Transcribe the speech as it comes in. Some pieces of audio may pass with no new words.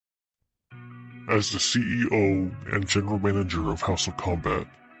As the CEO and General Manager of House of Combat,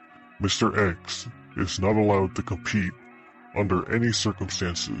 Mr. X is not allowed to compete under any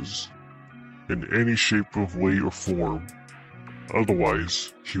circumstances, in any shape of way or form.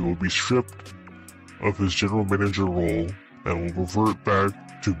 Otherwise, he will be stripped of his General Manager role and will revert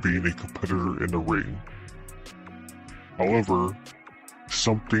back to being a competitor in the ring. However,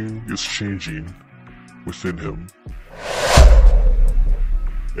 something is changing within him.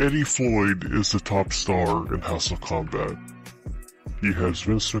 Eddie Floyd is the top star in House of Combat. He has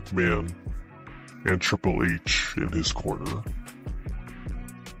Vince McMahon and Triple H in his corner.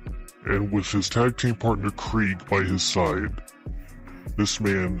 And with his tag team partner Krieg by his side, this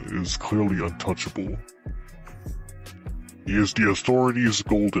man is clearly untouchable. He is the Authority's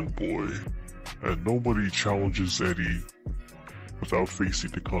golden boy, and nobody challenges Eddie without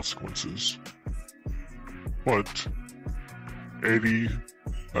facing the consequences. But Eddie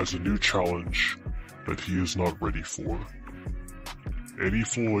has a new challenge that he is not ready for. Eddie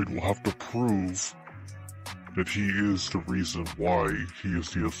Floyd will have to prove that he is the reason why he is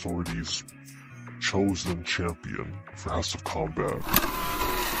the Authority's chosen champion for House of Combat.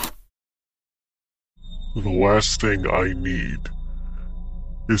 The last thing I need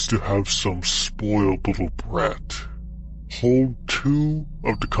is to have some spoiled little brat hold two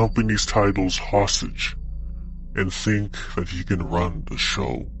of the company's titles hostage and think that he can run the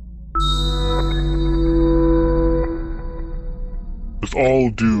show. With all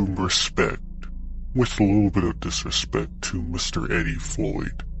due respect, with a little bit of disrespect to Mr. Eddie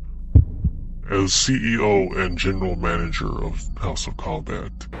Floyd, as CEO and General Manager of House of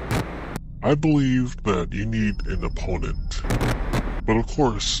Combat, I believe that you need an opponent. But of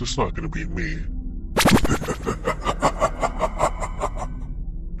course, it's not going to be me.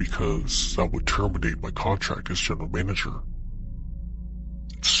 Because that would terminate my contract as General Manager.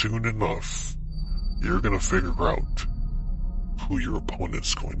 Soon enough, you're going to figure out who your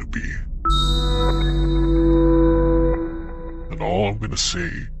opponent's going to be. And all I'm going to say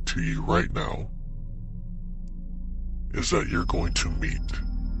to you right now is that you're going to meet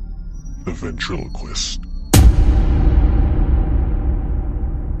the ventriloquist.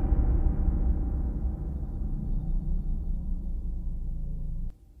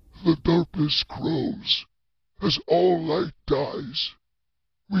 The darkness grows as all light dies.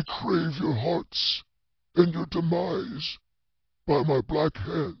 We crave your hearts and your demise. By my black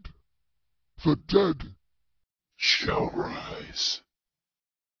hand, the dead shall rise.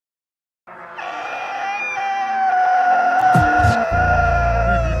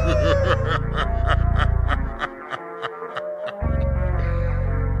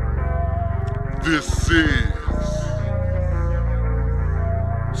 This is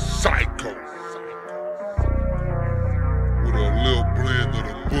Psycho, with a little blend of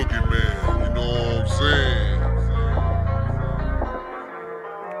the boogeyman, you know what I'm saying?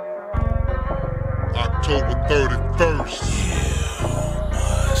 October 31st, you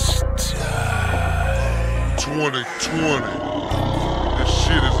must die. 2020, this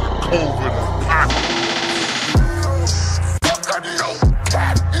shit is a COVID apocalypse.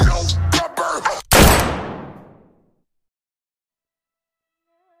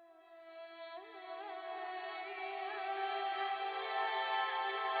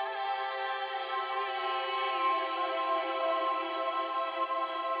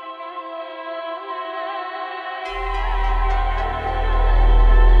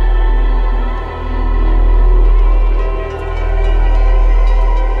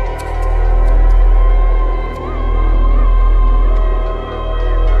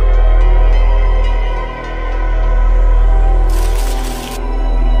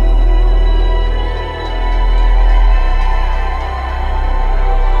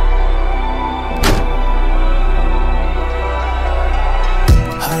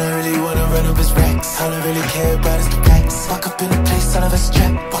 All I really care about is the facts. Walk up in the place, all of us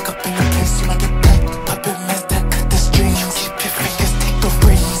strap. Walk up in the place, you might get packed. Puppet mess that cut the strings. You keep your fingers, take the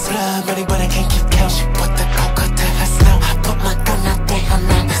rings. Blood money, but I can't keep count. She put the coca to her snout. I put my gun out there,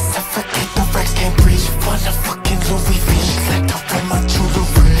 I'm out. Suffocate, the racks can't breathe. She wanna fucking Louis V. She like to wear my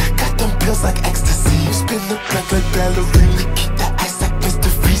jewelry. Got them pills like ecstasy. You spin the block like ballerina. Keep the ice like Mr.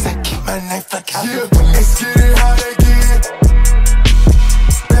 Freeze. I keep my knife like Albert. Yeah, let's get it.